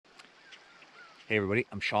Hey everybody,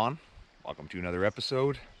 I'm Sean. Welcome to another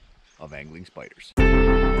episode of Angling Spiders.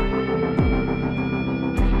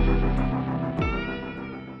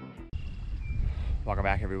 Welcome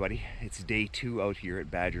back everybody. It's day 2 out here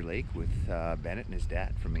at Badger Lake with Bennett and his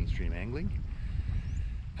dad from Mainstream Angling.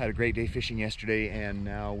 Had a great day fishing yesterday, and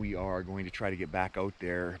now we are going to try to get back out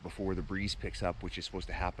there before the breeze picks up, which is supposed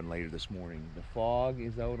to happen later this morning. The fog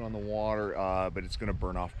is out on the water, but it's going to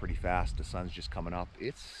burn off pretty fast. The sun's just coming up.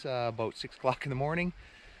 It's about 6 o'clock in the morning,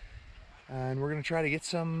 and we're going to try to get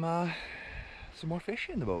some more fish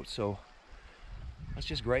in the boat. So let's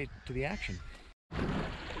just get right to the action.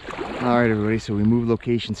 All right, everybody. So we moved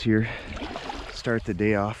locations here. Start the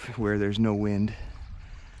day off where there's no wind,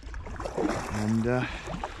 and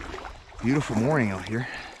beautiful morning out here.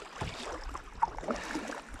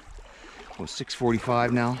 Well,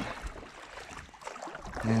 6:45 now,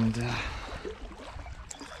 and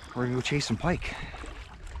we're gonna go chase some pike.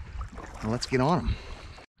 Well, let's get on them.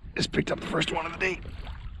 Just picked up the first one of the day.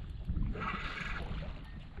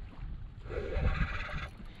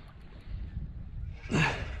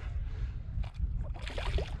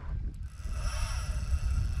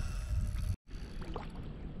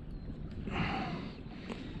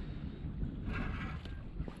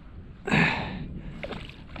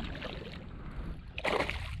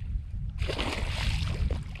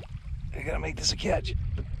 I gotta make this a catch.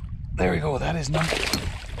 There we go. That is number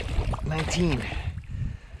 19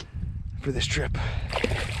 for this trip.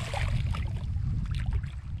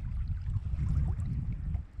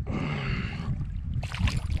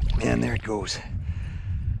 And there it goes.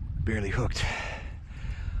 Barely hooked.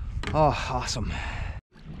 Oh, awesome.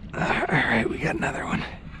 All right, we got another one.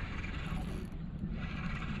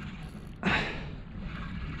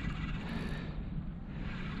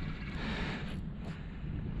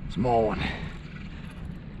 Small one,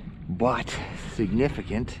 but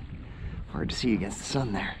significant. Hard to see against the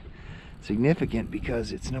sun there. Significant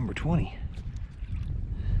because it's number 20.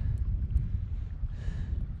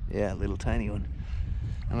 Yeah, little tiny one.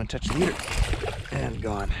 I'm gonna touch the leader, and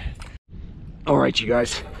gone. All right, you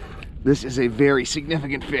guys, this is a very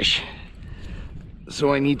significant fish,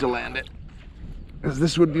 so I need to land it, because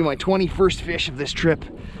this would be my 21st fish of this trip,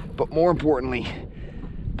 but more importantly,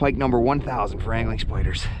 pike number 1000 for Angling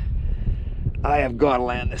Spiders. I have got to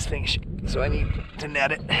land this fish, so I need to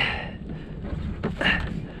net it.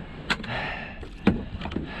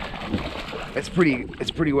 It's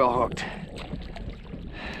pretty well hooked.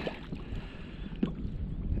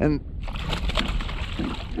 And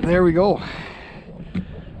there we go.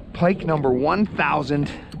 Pike number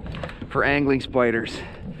 1000 for Angling Spiders.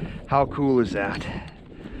 How cool is that?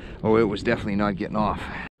 Oh, it was definitely not getting off.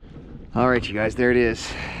 All right, you guys, there it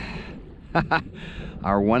is.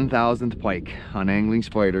 Our 1000th pike on Angling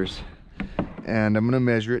Spiders. And I'm gonna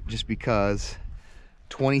measure it just because.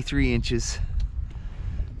 23 inches.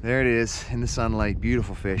 There it is in the sunlight.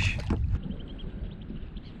 Beautiful fish.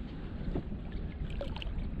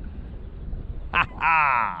 Ha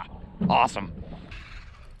ha! Awesome.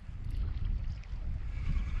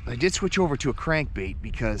 I did switch over to a crankbait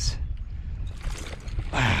because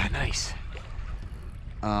nice.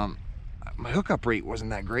 My hookup rate wasn't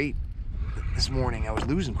that great this morning. I was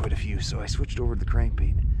losing quite a few, so I switched over to the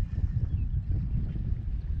crankbait.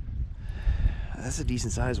 That's a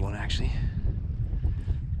decent sized one, actually.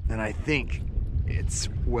 And I think it's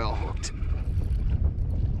well hooked.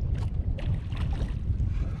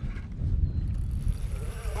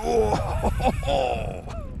 Oh,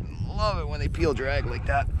 love it when they peel drag like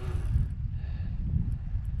that.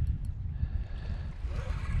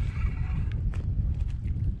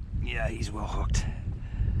 Yeah, he's well hooked.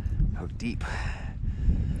 Hooked deep.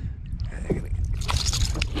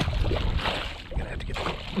 Gonna have to get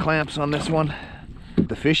the clamps on this one.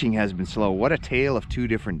 The fishing has been slow. What a tale of 2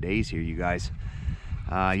 different days here, you guys.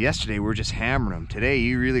 Yesterday we were just hammering them. Today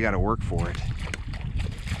you really got to work for it.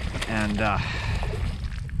 And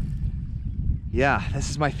yeah, this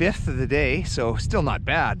is my 5th of the day, so still not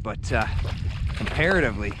bad, but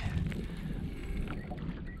comparatively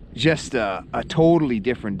just a totally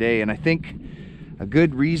different day. And I think a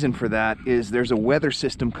good reason for that is there's a weather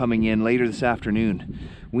system coming in later this afternoon.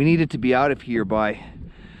 We needed to be out of here by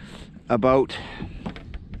about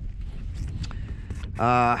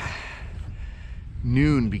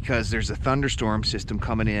noon, because there's a thunderstorm system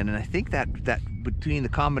coming in, and I think that between the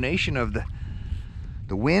combination of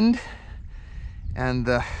the wind and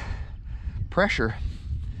the pressure,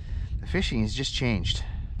 the fishing has just changed.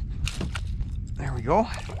 There we go.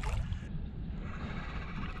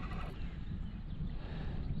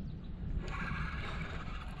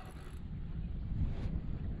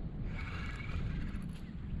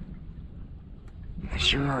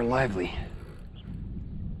 sure are lively.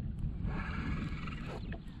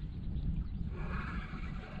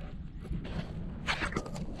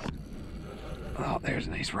 Oh, there's a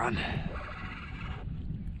nice run.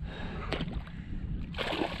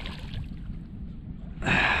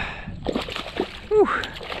 Whew.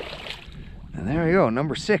 And there we go,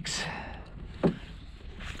 number 6.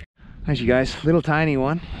 As you guys, little tiny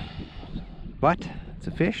one, but it's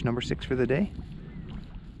a fish, number 6 for the day.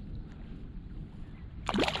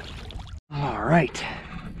 All right.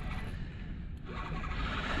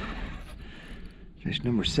 Fish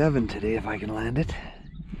number 7 today, if I can land it.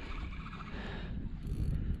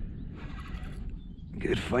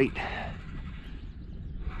 Good fight.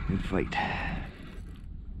 Good fight.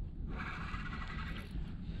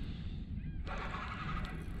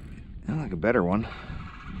 I like a better one.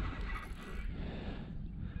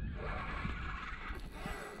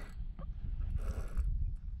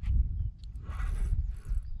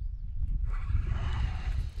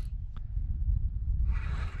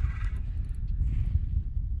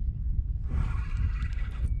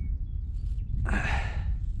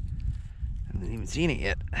 Haven't even seen it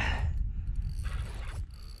yet.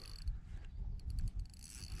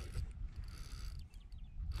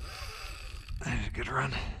 There's a good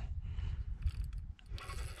run.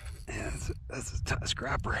 Yeah, that's a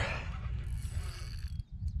scrapper.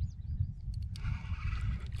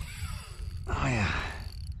 Oh yeah.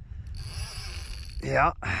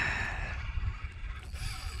 Yeah.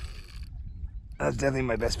 That's definitely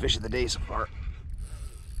my best fish of the day so far.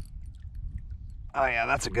 Oh yeah,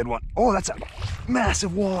 that's a good one. Oh, that's a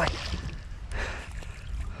massive walleye.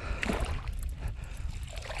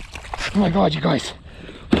 Oh my God, you guys.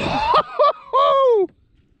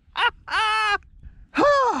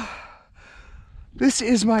 This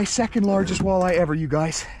is my 2nd largest walleye ever, you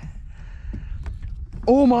guys.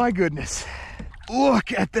 Oh my goodness.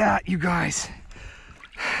 Look at that, you guys.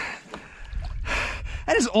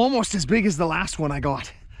 That is almost as big as the last one I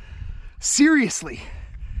got. Seriously.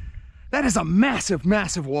 That is a massive,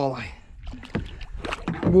 massive walleye.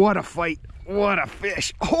 What a fight. What a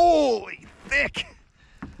fish. Holy thick.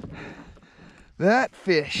 That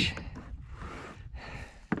fish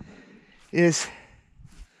is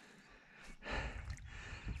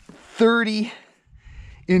 30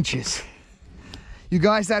 inches. You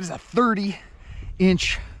guys, that is a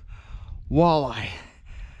 30-inch walleye.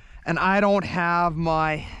 And I don't have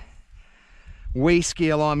my weigh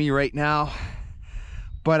scale on me right now,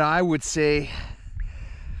 but I would say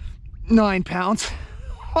 9 pounds.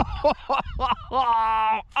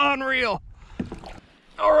 Unreal.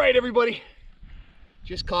 All right, everybody.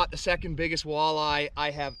 Just caught the 2nd biggest walleye I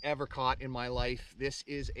have ever caught in my life. This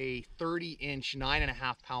is a 30-inch,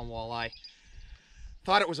 9.5-pound walleye.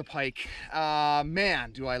 Thought it was a pike.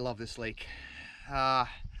 Man, do I love this lake.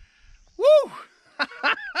 Woo!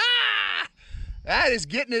 That is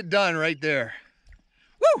getting it done right there.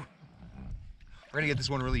 Woo! We're gonna get this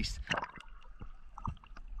one released.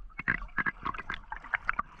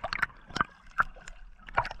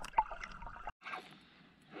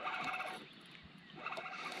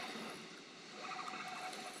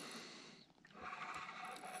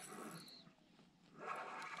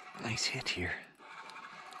 Nice hit here.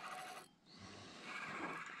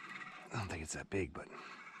 I don't think it's that big, but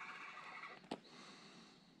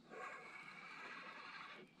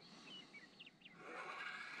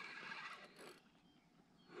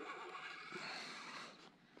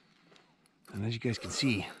and as you guys can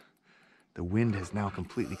see, the wind has now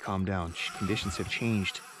completely calmed down. Conditions have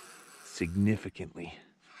changed significantly.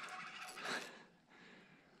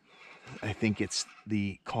 I think it's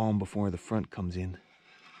the calm before the front comes in.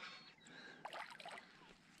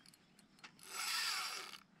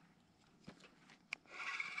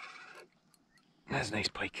 That's a nice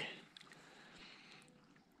pike.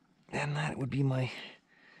 And that would be my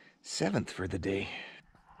 7th for the day.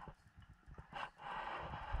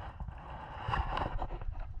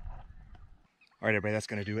 All right, everybody, that's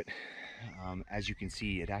gonna do it. As you can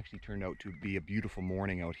see, it actually turned out to be a beautiful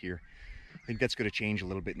morning out here. I think that's gonna change a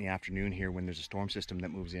little bit in the afternoon here when there's a storm system that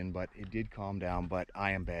moves in, but it did calm down, but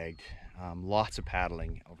I am bagged. Lots of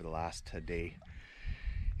paddling over the last day.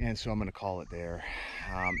 And so I'm gonna call it there.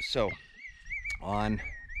 So on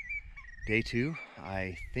day 2,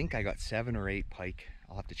 I think I got 7 or 8 pike.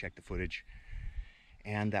 I'll have to check the footage.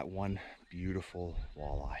 And that one beautiful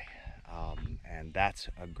walleye. And that's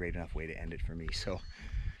a great enough way to end it for me. So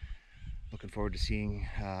looking forward to seeing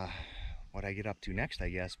what I get up to next, I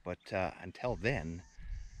guess. But until then,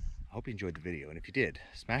 I hope you enjoyed the video. And if you did,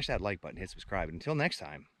 smash that like button, hit subscribe. And until next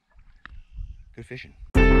time, good fishing.